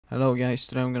Hello guys,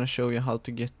 today I'm gonna show you how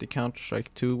to get the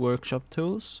Counter-Strike 2 workshop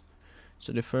tools.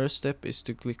 So the first step is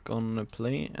to click on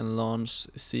play and launch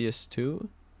CS2.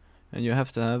 And you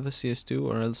have to have a CS2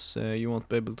 or else you won't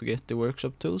be able to get the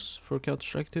workshop tools for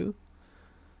Counter-Strike 2.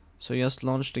 So just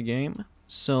launch the game.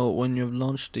 So when you've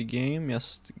launched the game,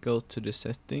 just go to the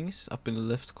settings up in the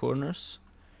left corners.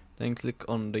 Then click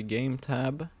on the game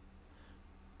tab.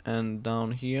 And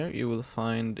down here you will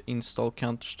find install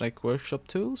Counter-Strike workshop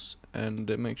tools, and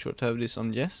make sure to have this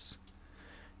on yes.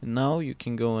 And now you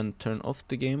can go and turn off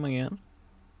the game again.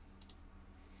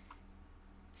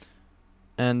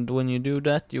 And when you do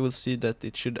that, you will see that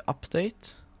it should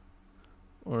update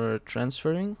or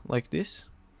transferring like this.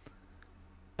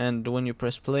 And when you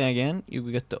press play again, you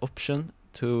will get the option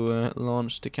to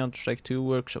launch the Counter-Strike 2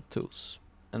 workshop tools.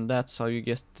 And that's how you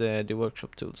get the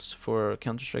workshop tools for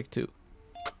Counter-Strike 2.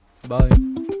 Bye.